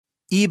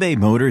eBay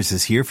Motors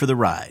is here for the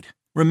ride.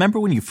 Remember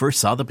when you first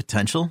saw the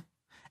potential?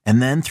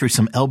 And then through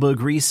some elbow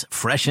grease,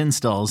 fresh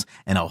installs,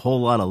 and a whole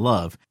lot of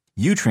love,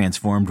 you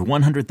transformed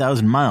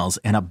 100,000 miles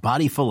and a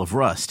body full of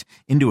rust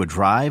into a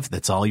drive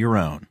that's all your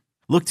own.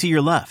 Look to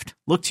your left.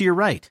 Look to your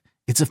right.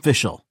 It's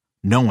official.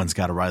 No one's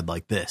got a ride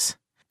like this.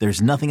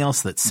 There's nothing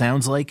else that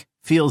sounds like,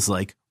 feels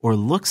like, or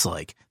looks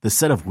like the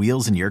set of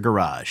wheels in your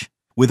garage.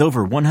 With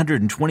over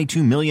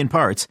 122 million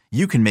parts,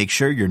 you can make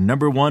sure your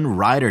number one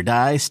ride or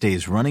die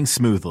stays running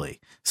smoothly.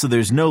 So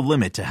there's no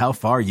limit to how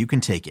far you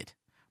can take it.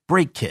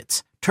 Brake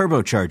kits,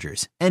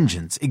 turbochargers,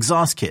 engines,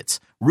 exhaust kits,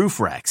 roof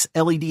racks,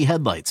 LED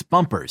headlights,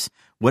 bumpers,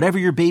 whatever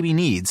your baby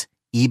needs,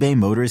 eBay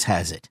Motors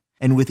has it.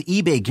 And with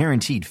eBay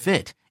Guaranteed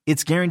Fit,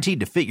 it's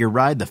guaranteed to fit your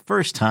ride the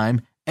first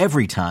time,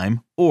 every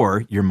time,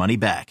 or your money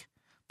back.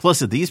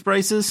 Plus at these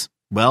prices,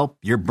 well,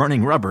 you're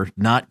burning rubber,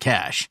 not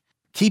cash.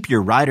 Keep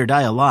your ride or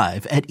die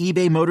alive at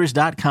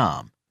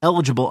ebaymotors.com.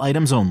 Eligible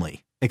items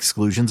only.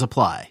 Exclusions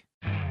apply.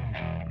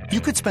 You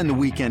could spend the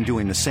weekend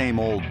doing the same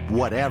old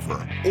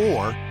whatever,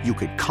 or you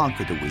could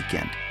conquer the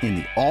weekend in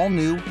the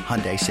all-new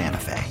Hyundai Santa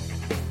Fe.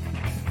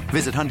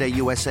 Visit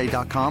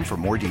HyundaiUSA.com for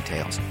more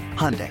details.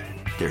 Hyundai,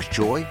 there's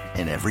joy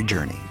in every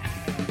journey.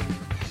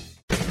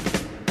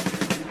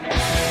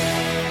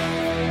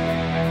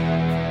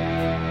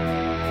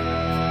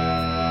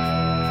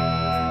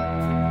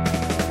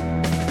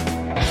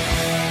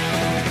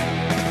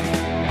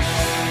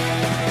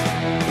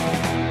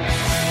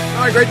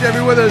 All right, great to have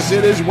you with us.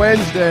 It is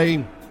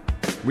Wednesday.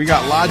 We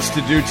got lots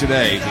to do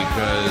today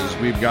because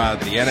we've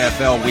got the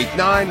NFL Week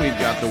 9. We've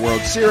got the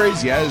World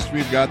Series. Yes,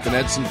 we've got the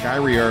Nets and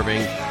Kyrie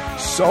Irving.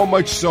 So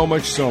much.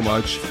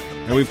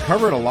 And we've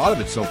covered a lot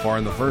of it so far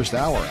in the first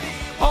hour.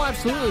 Oh,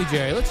 absolutely,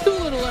 Jerry. Let's do a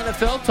little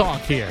NFL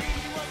talk here.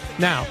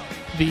 Now,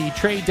 the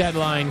trade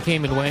deadline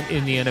came and went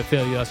in the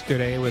NFL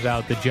yesterday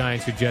without the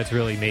Giants or Jets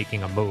really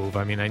making a move.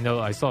 I mean, I know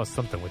I saw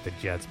something with the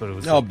Jets, but it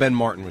was... No, Ben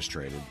Martin was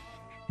traded.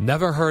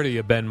 Never heard of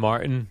you, Ben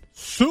Martin.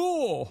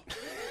 So...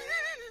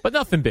 But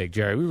nothing big,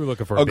 Jerry. We were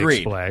looking for a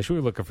big splash. We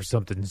were looking for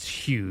something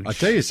huge. I'll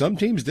tell you, some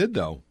teams did,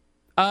 though.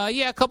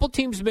 Yeah, a couple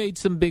teams made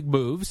some big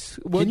moves.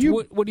 What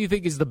do you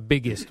think is the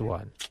biggest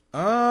one?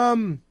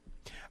 I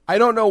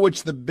don't know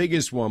which the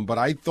biggest one, but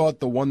I thought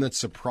the one that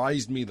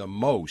surprised me the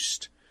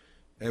most,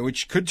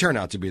 which could turn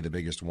out to be the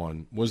biggest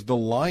one, was the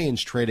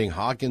Lions trading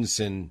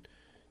Hawkinson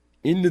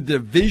in the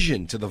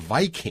division to the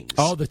Vikings.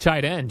 Oh, the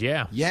tight end,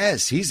 yeah.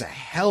 Yes, he's a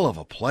hell of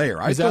a player.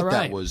 I thought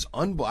right? that was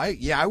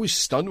I was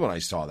stunned when I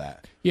saw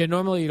that. Yeah,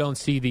 normally you don't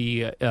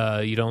see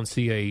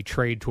a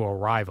trade to a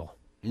rival.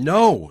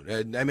 No,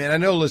 I mean I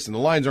know. Listen, the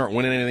Lions aren't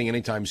winning anything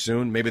anytime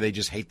soon. Maybe they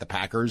just hate the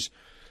Packers,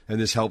 and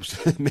this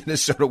helps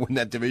Minnesota win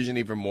that division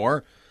even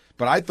more.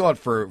 But I thought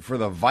for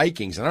the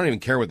Vikings, and I don't even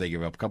care what they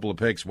give up, a couple of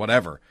picks,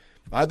 whatever.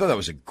 I thought that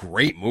was a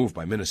great move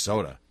by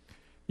Minnesota.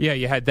 Yeah,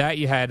 you had that.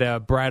 You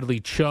had Bradley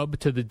Chubb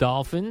to the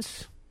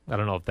Dolphins. I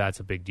don't know if that's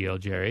a big deal,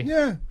 Jerry.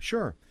 Yeah,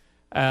 sure.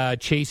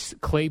 Chase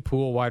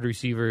Claypool, wide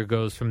receiver,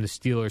 goes from the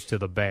Steelers to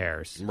the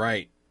Bears.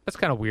 Right. That's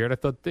kind of weird. I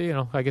thought,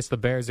 I guess the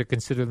Bears are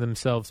consider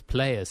themselves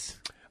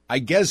players. I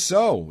guess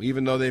so,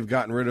 even though they've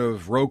gotten rid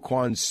of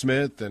Roquan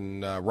Smith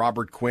and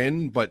Robert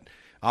Quinn. But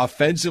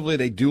offensively,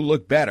 they do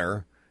look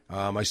better.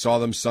 I saw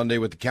them Sunday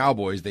with the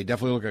Cowboys. They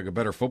definitely look like a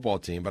better football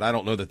team, but I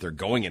don't know that they're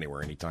going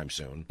anywhere anytime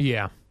soon.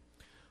 Yeah.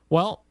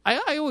 Well,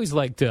 I always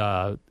liked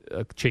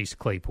Chase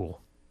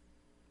Claypool.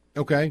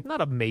 Okay. Not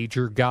a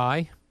major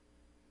guy.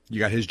 You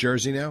got his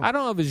jersey now? I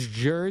don't have his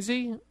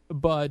jersey,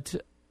 but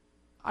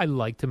I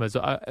liked him. It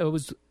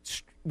was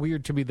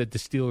weird to me that the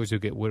Steelers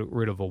would get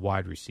rid of a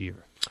wide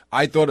receiver.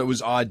 I thought it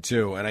was odd,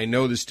 too. And I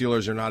know the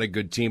Steelers are not a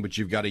good team, but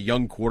you've got a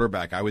young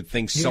quarterback. I would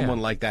think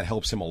someone like that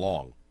helps him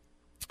along.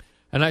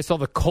 And I saw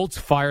the Colts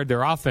fired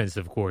their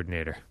offensive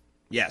coordinator.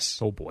 Yes.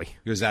 Oh, boy.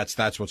 Because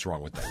that's what's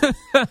wrong with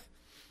them.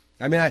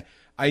 I mean,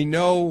 I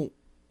know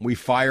we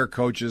fire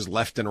coaches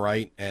left and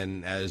right,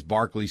 and as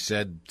Barkley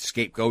said,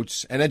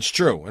 scapegoats. And it's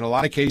true. In a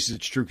lot of cases,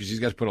 it's true because these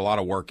guys put a lot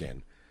of work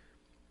in.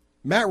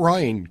 Matt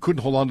Ryan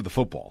couldn't hold on to the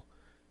football.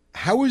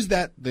 How is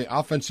that the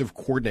offensive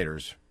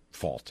coordinator's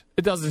fault?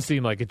 It doesn't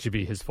seem like it should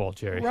be his fault,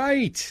 Jerry.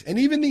 Right. And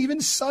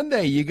even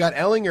Sunday, you got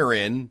Ellinger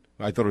in.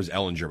 I thought it was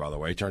Ellinger, by the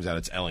way. It turns out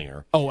it's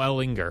Ellinger. Oh,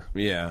 Ellinger.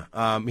 Yeah.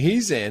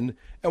 He's in.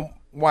 And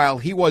while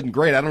he wasn't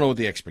great, I don't know what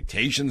the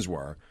expectations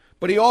were.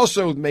 But he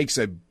also makes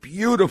a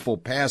beautiful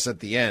pass at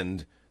the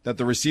end that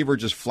the receiver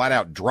just flat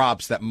out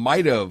drops that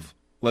might have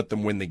let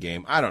them win the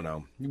game. I don't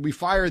know. We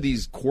fire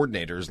these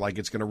coordinators like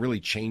it's going to really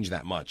change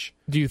that much.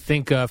 Do you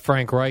think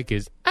Frank Reich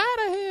is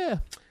out of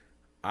here?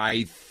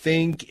 I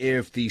think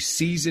if the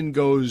season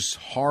goes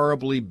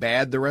horribly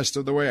bad the rest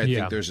of the way, I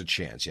think there's a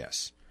chance,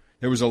 yes.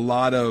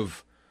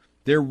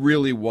 There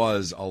really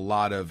was a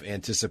lot of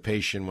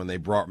anticipation when they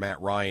brought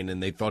Matt Ryan,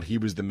 and they thought he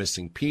was the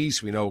missing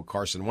piece. We know what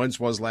Carson Wentz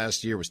was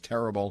last year, was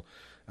terrible.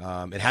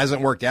 It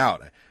hasn't worked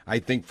out. I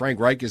think Frank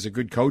Reich is a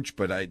good coach,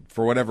 but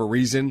for whatever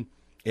reason,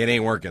 it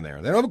ain't working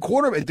there. They don't have a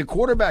quarterback. The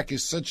quarterback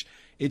is such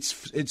 –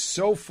 it's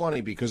so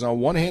funny because on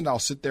one hand I'll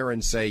sit there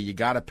and say you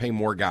got to pay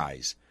more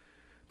guys.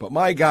 But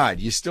my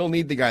God, you still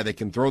need the guy that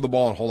can throw the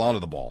ball and hold on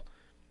to the ball.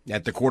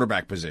 at the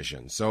quarterback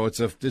position. So it's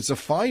a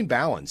fine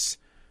balance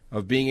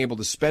of being able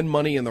to spend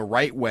money in the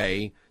right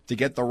way to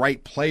get the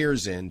right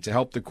players in to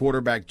help the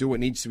quarterback do what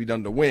needs to be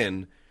done to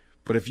win.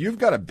 But if you've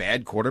got a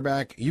bad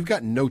quarterback, you've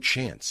got no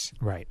chance.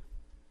 Right.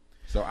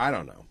 So I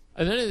don't know.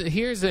 And then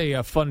here's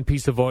a fun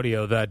piece of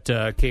audio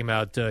that came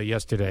out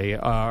yesterday.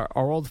 Our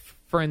old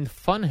friend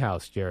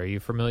Funhouse, Jerry. You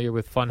familiar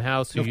with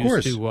Funhouse? Who Of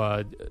course. used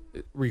to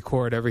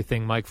record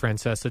everything Mike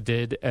Francesa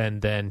did,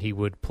 and then he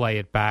would play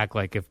it back.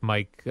 Like if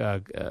Mike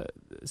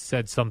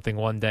said something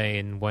one day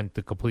and went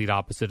the complete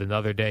opposite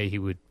another day, he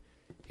would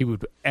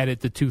edit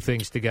the two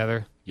things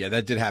together. Yeah,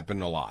 that did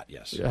happen a lot,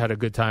 yes. Had a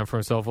good time for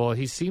himself. Well,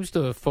 he seems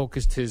to have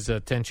focused his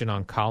attention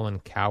on Colin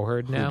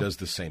Cowherd now. Who does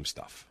the same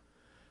stuff?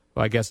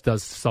 Well, I guess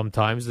does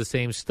sometimes the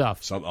same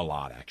stuff. A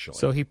lot, actually.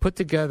 So he put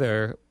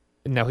together,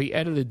 now he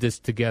edited this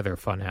together,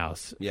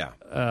 Funhouse. Yeah.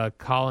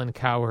 Colin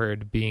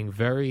Cowherd being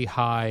very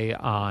high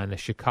on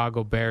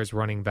Chicago Bears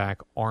running back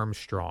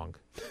Armstrong,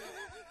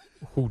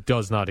 who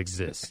does not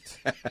exist.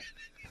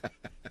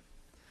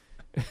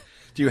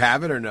 Do you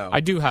have it or no?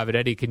 I do have it.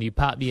 Eddie, can you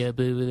pop me up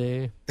over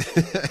there?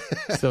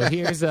 So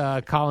here's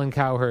Colin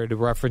Cowherd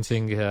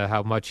referencing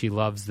how much he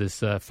loves this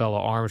fellow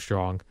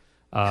Armstrong.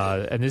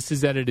 And this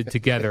is edited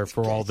together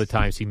for all the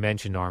times he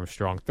mentioned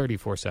Armstrong.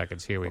 34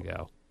 seconds. Here we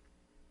go.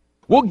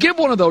 We'll give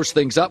one of those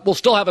things up. We'll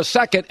still have a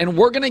second, and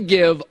we're going to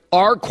give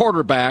our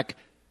quarterback,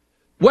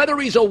 whether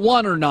he's a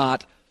one or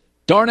not,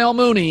 Darnell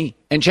Mooney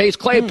and Chase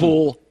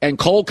Claypool and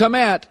Cole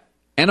Kmet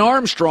and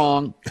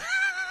Armstrong.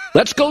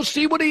 Let's go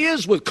see what he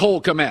is with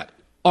Cole Kmet,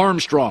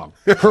 Armstrong,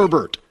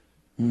 Herbert,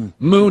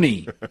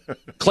 Mooney.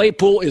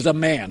 Claypool is a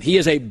man. He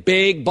is a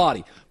big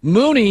body.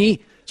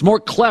 Mooney is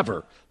more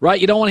clever. Right?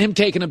 You don't want him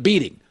taking a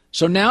beating.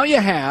 So now you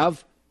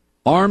have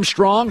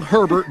Armstrong,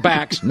 Herbert,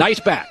 backs, nice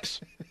backs.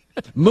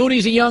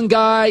 Mooney's a young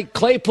guy.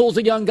 Claypool's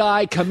a young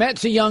guy.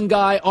 Kmet's a young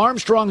guy.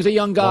 Armstrong's a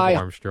young guy.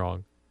 Love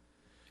Armstrong.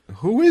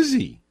 Who is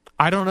he?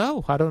 I don't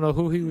know. I don't know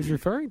who he was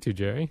referring to,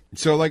 Jerry.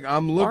 So, like,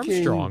 I'm looking.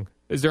 Armstrong.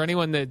 Is there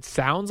anyone that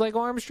sounds like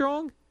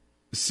Armstrong?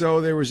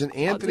 So there was an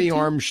Anthony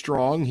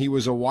Armstrong. He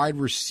was a wide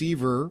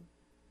receiver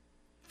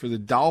for the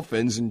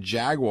Dolphins and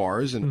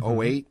Jaguars in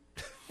 08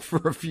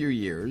 for a few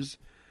years.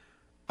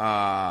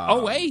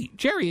 08,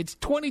 Jerry, it's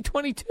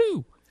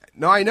 2022.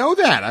 No, I know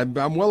that.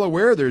 I'm well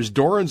aware. There's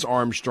Dorrance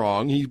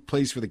Armstrong. He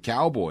plays for the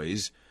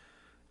Cowboys.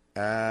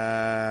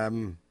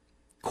 Cornell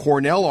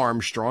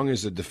Armstrong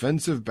is a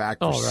defensive back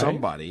for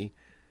somebody.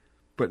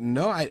 But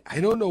no, I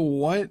don't know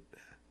what.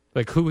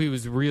 Like who he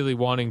was really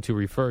wanting to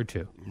refer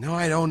to. No,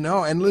 I don't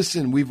know. And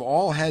listen, we've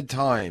all had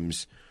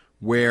times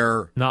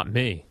where. Not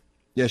me.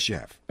 Yes, you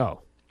have.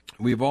 Oh.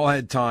 We've all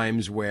had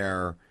times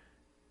where,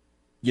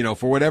 you know,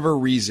 for whatever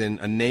reason,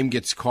 a name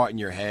gets caught in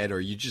your head, or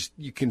you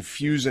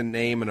confuse a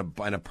name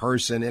and a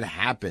person. It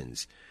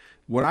happens.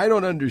 What I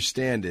don't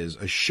understand is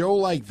a show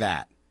like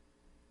that,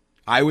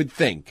 I would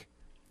think,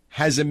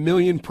 has a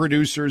million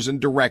producers and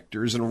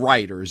directors and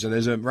writers,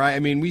 and right. I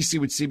mean, we see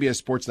with CBS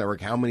Sports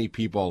Network how many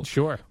people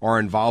are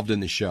involved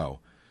in the show.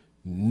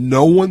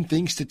 No one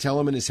thinks to tell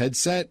him in his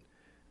headset,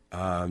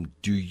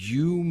 "Do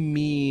you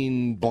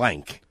mean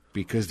blank?"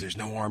 Because there's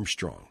no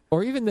Armstrong.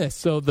 Or even this.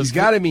 So he's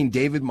got to mean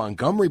David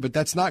Montgomery, but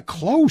that's not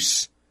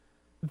close.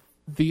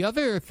 The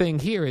other thing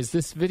here is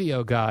this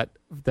video got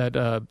that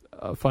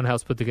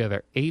Funhouse put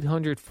together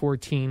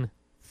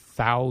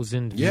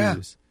 814,000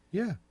 views.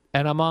 Yeah.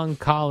 And I'm on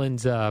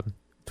Colin's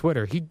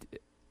Twitter. He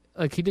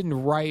didn't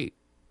write.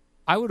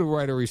 I would have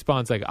write a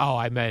response like, "Oh,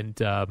 I meant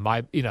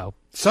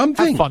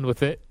something. Have fun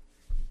with it."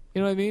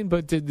 You know what I mean?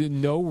 But did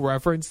no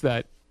reference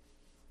that.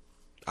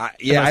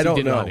 I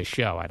don't know. On his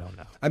show, I don't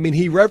know. I mean,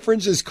 he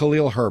references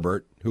Khalil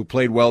Herbert, who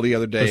played well the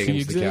other day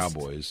against the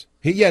Cowboys.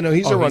 He's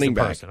a running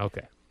back. Person.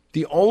 Okay.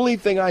 The only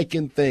thing I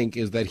can think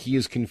is that he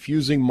is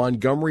confusing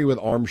Montgomery with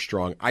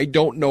Armstrong. I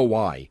don't know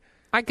why.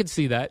 I could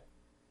see that.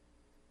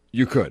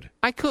 You could.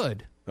 I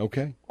could.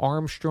 Okay.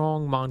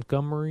 Armstrong,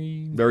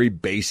 Montgomery. Very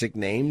basic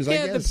names,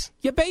 I guess.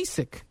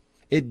 Basic.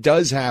 It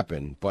does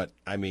happen, but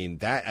I mean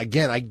that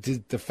again.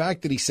 The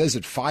fact that he says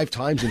it 5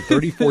 times in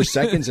 34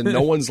 seconds and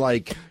no one's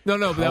like, no,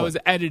 but that was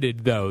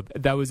edited though.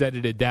 That was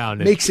edited down.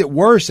 Makes it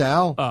worse,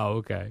 Al. Oh,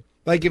 okay.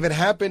 Like if it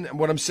happened,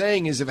 what I'm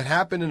saying is, if it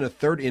happened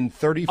in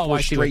 34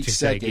 straight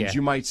seconds,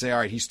 you might say, "All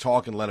right, he's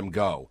talking, let him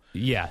go."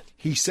 Yeah.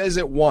 He says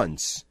it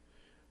once.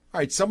 All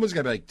right, someone's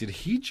got to be like, "Did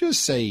he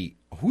just say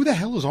who the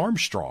hell is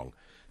Armstrong?"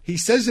 He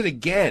says it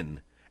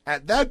again.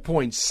 At that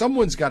point,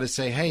 someone's got to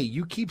say, "Hey,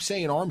 you keep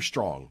saying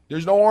Armstrong.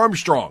 There's no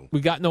Armstrong.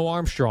 We got no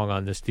Armstrong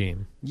on this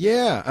team."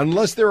 Yeah,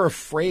 unless they're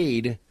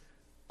afraid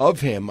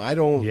of him. I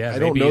don't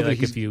know that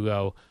like if you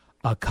go,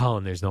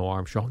 "Colin, there's no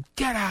Armstrong.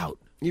 Get out."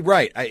 You're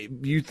right.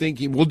 You think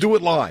we'll do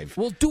it live.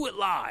 We'll do it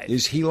live.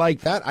 Is he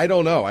like that? I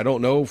don't know. I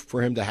don't know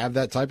for him to have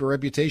that type of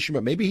reputation,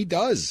 but maybe he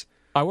does.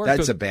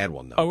 That's a bad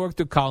one, though. I worked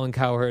with Colin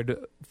Cowherd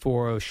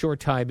for a short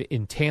time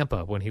in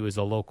Tampa when he was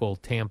a local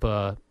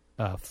Tampa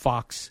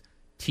Fox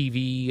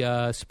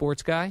TV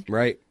sports guy.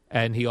 Right.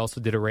 And he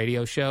also did a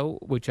radio show,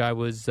 which I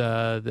was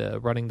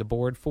running the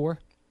board for.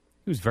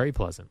 He was very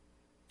pleasant.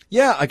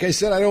 Yeah, like I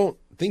said, I don't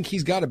think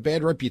he's got a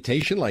bad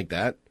reputation like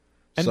that.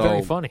 And So,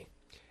 very funny.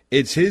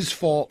 It's his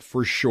fault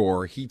for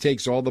sure. He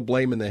takes all the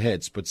blame and the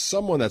hits, but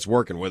someone that's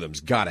working with him's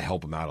got to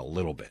help him out a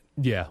little bit.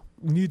 Yeah.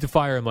 You need to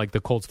fire him like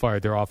the Colts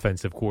fired their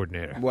offensive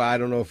coordinator. Well, I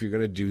don't know if you're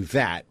going to do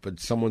that, but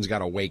someone's got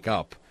to wake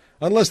up.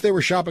 Unless they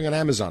were shopping on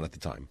Amazon at the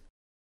time.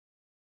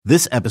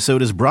 This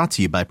episode is brought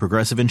to you by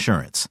Progressive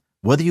Insurance.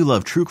 Whether you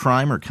love true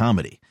crime or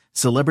comedy,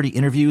 celebrity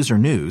interviews or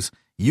news,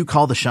 you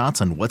call the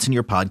shots on what's in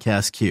your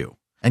podcast queue.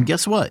 And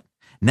guess what?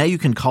 Now you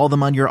can call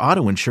them on your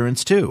auto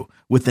insurance too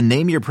with the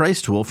Name Your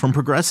Price tool from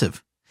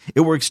Progressive.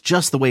 It works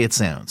just the way it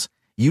sounds.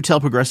 You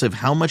tell Progressive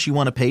how much you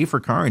want to pay for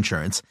car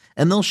insurance,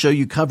 and they'll show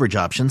you coverage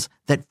options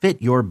that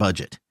fit your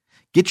budget.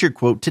 Get your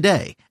quote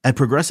today at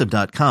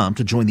Progressive.com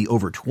to join the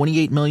over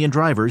 28 million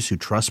drivers who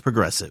trust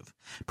Progressive.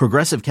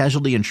 Progressive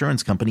Casualty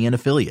Insurance Company and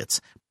Affiliates.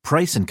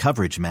 Price and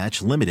coverage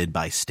match limited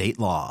by state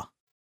law.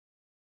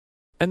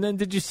 And then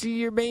did you see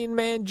your main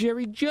man,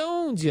 Jerry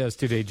Jones,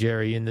 yesterday,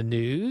 Jerry, in the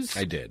news?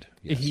 I did.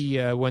 Yes. He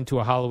went to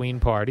a Halloween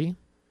party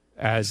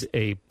as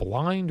a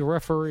blind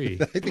referee.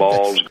 I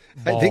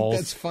think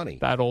that's funny.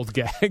 That old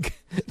gag.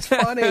 It's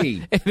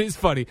funny. It is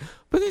funny.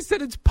 But they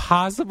said it's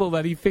possible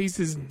that he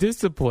faces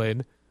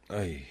discipline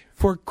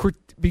for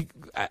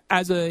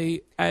as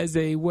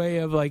a way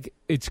of, like,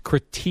 it's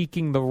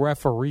critiquing the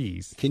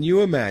referees. Can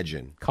you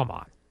imagine? Come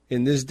on.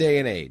 In this day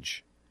and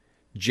age,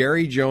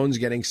 Jerry Jones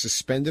getting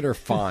suspended or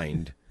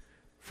fined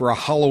for a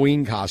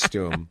Halloween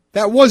costume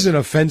that wasn't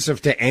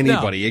offensive to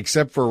anybody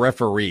except for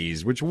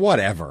referees, which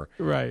whatever.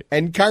 Right.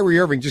 And Kyrie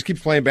Irving just keeps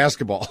playing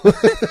basketball.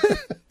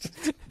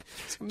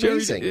 It's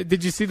amazing. Jerry,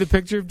 did you see the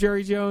picture of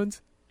Jerry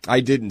Jones? I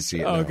didn't see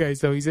it. No. Okay,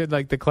 so he's in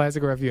like the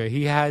classic referee.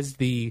 He has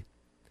the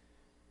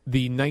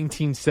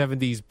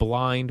 1970s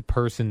blind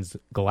person's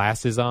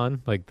glasses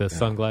on, like the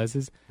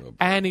sunglasses,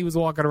 and he was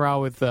walking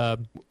around with the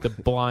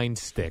blind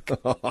stick,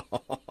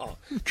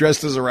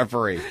 dressed as a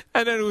referee.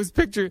 And then it was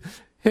pictured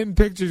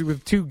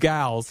with two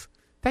gals.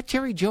 That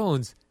Jerry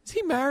Jones, is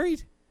he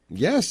married?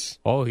 Yes.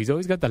 Oh, he's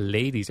always got the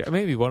ladies.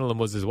 Maybe one of them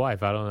was his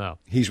wife. I don't know.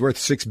 He's worth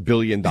 $6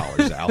 billion,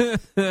 Al.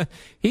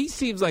 He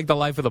seems like the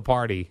life of the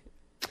party.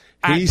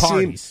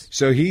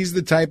 So he's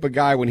the type of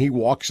guy, when he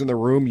walks in the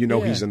room, you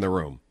know he's in the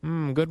room.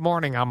 Good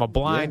morning. I'm a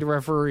blind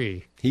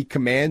referee. He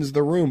commands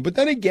the room. But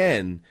then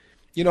again,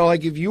 you know,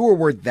 like if you were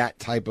worth that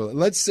type of,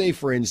 let's say,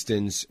 for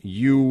instance,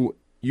 you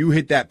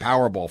hit that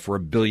Powerball for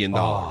 $1 billion.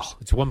 Oh,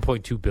 it's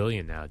 $1.2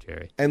 billion now,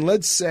 Jerry. And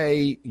let's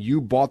say you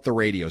bought the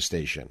radio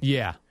station.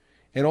 Yeah.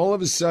 And all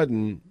of a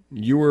sudden,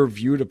 you were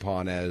viewed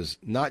upon as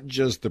not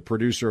just the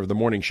producer of the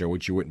morning show,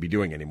 which you wouldn't be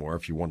doing anymore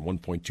if you won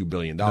 $1.2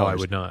 billion. No, I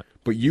would not.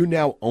 But you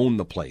now own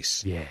the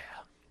place. Yeah.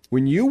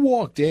 When you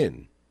walked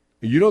in,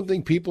 you don't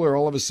think people are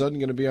all of a sudden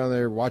going to be on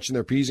there watching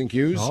their P's and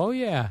Q's? Oh,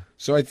 yeah.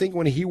 So I think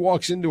when he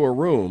walks into a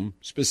room,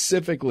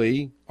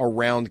 specifically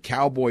around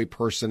Cowboy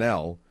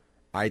personnel,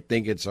 I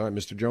think it's, all right,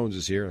 Mr. Jones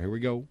is here. Here we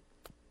go.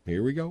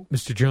 Here we go.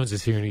 Mr. Jones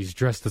is here, and he's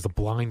dressed as a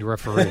blind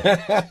referee.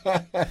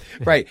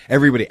 Right.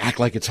 Everybody act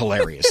like it's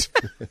hilarious.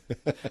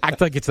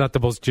 Act like it's not the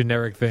most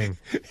generic thing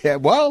Yeah,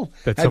 well.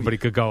 that somebody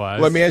could go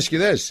as. Let me ask you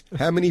this.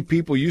 How many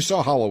people, you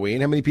saw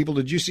Halloween, how many people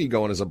did you see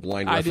going as a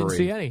blind referee? I didn't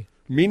see any.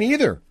 Me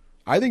neither.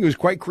 I think it was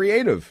quite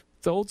creative.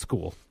 It's old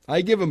school.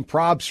 I give him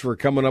props for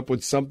coming up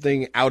with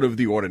something out of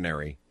the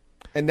ordinary.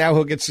 And now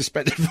he'll get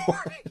suspended for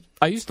it.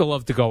 I used to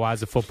love to go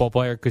as a football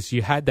player because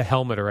you had the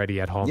helmet already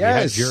at home.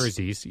 Yes. You had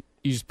jerseys.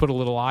 You just put a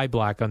little eye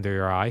black under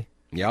your eye.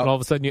 Yep. And all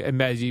of a sudden,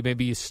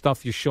 maybe you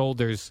stuff your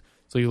shoulders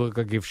so you look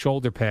like you have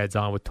shoulder pads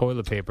on with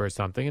toilet paper or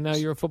something, and now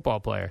you're a football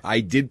player.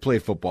 I did play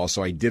football,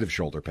 so I did have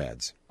shoulder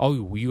pads.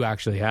 Oh, you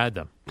actually had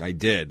them. I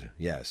did,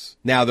 yes.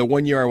 Now, the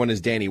 1 year I went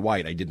as Danny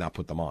White, I did not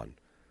put them on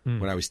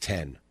when I was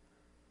 10.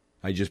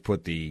 I just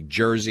put the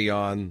jersey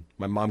on.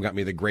 My mom got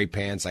me the gray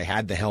pants. I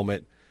had the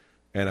helmet.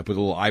 And I put a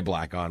little eye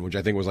black on, which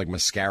I think was like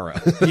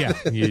mascara. Yeah,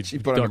 you she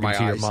put dug under my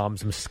into eyes. your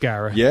mom's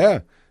mascara.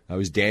 Yeah, I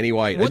was Danny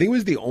White. I think it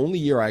was the only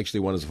year I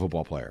actually won as a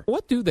football player.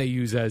 What do they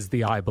use as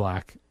the eye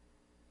black?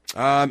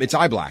 It's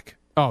eye black.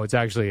 Oh, it's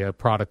actually a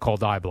product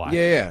called eye black.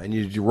 Yeah, and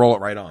you roll it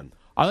right on.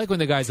 I like when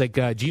the guys like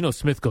Geno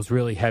Smith goes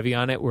really heavy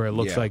on it, where it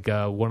looks like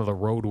one of the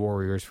Road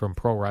Warriors from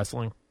pro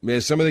wrestling. Yeah,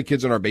 some of the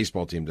kids on our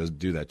baseball team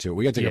do that too.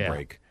 We got to take a Yeah.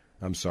 break.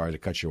 I'm sorry to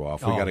cut you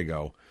off. We got to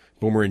go.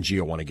 Boomer and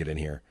Gio want to get in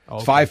here.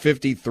 It's Okay.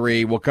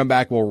 5:53. We'll come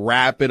back. We'll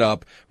wrap it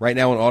up. Right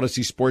now on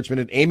Odyssey Sports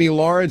Minute, Amy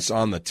Lawrence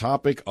on the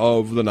topic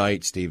of the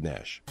night, Steve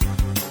Nash.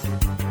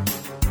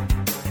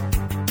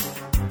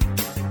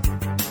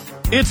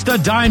 It's the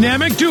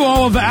dynamic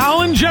duo of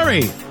Al and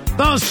Jerry,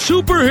 the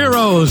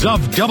superheroes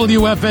of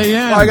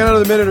WFAN. Well, I got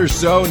another minute or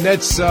so.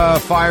 Nets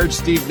fired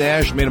Steve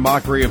Nash, made a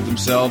mockery of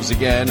themselves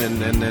again,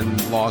 and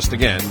then lost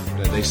again.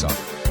 They suck.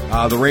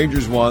 The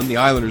Rangers won, the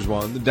Islanders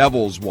won, the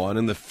Devils won,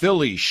 and the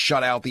Phillies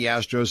shut out the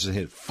Astros and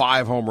hit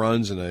 5 home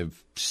runs in a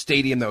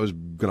stadium that was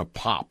going to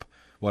pop.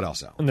 What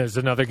else, Al? And there's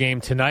another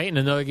game tonight and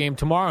another game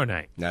tomorrow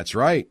night. That's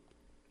right.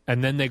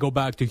 And then they go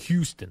back to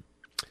Houston.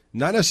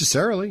 Not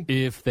necessarily.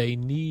 If they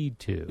need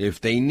to.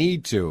 If they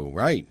need to,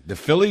 right. The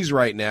Phillies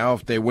right now,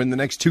 if they win the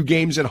next 2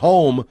 games at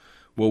home,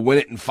 will win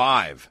it in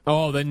 5.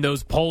 Oh, then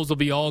those poles will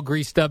be all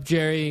greased up,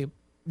 Jerry.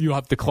 You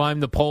have to climb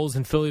the poles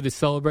in Philly to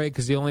celebrate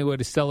because the only way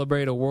to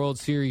celebrate a World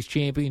Series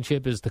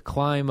championship is to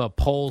climb a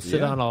pole,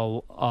 sit on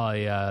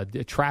a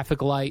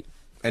traffic light.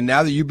 And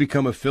now that you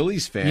become a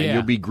Phillies fan,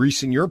 you'll be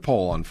greasing your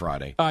pole on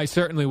Friday. I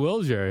certainly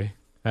will, Jerry,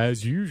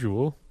 as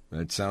usual.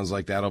 It sounds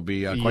like that'll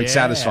be quite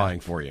satisfying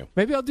for you.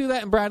 Maybe I'll do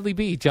that in Bradley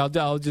Beach.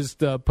 I'll just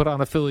put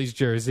on a Phillies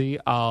jersey.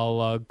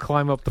 I'll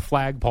climb up the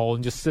flagpole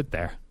and just sit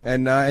there.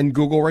 And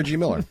Google Reggie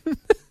Miller.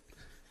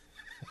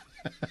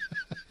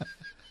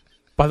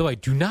 By the way,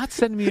 do not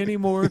send me any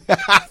more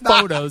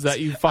photos that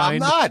you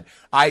find. I'm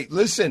not.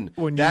 Listen,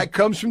 that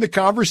comes from the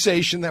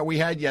conversation that we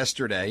had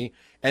yesterday,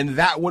 and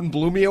that one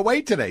blew me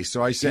away today.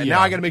 So I said,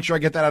 now I got to make sure I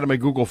get that out of my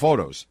Google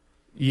Photos.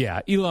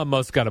 Yeah, Elon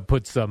Musk got to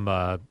put some,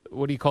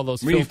 what do you call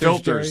those filters? We need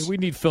filters. Jerry? We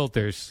need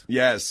filters.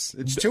 Yes,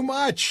 it's too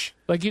much.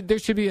 Like, there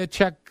should be a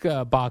check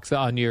box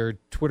on your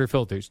Twitter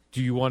filters.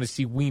 Do you want to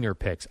see wiener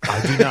pics?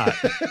 I do not.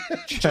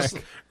 Check.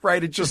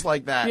 It's just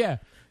like that. Yeah.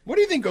 What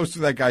do you think goes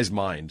through that guy's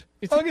mind?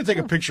 I'm going to take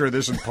a picture of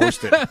this and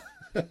post it.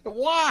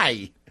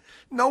 Why?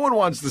 No one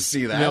wants to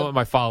see that. You know what?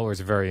 My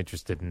followers are very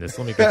interested in this.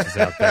 Let me get this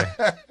out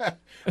there.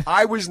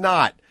 I was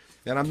not.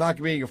 And I'm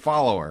not being a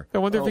follower. I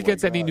wonder if he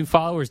gets any new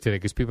followers today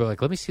because people are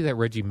like, let me see that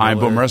Reggie Miller. I'm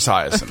Boomer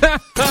Esiason.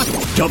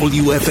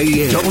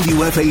 WFAN,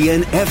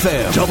 WFAN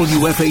FM,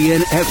 WFAN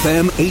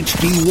FM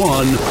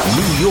HD1,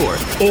 New York.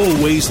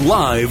 Always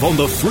live on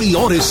the free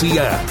Odyssey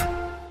app.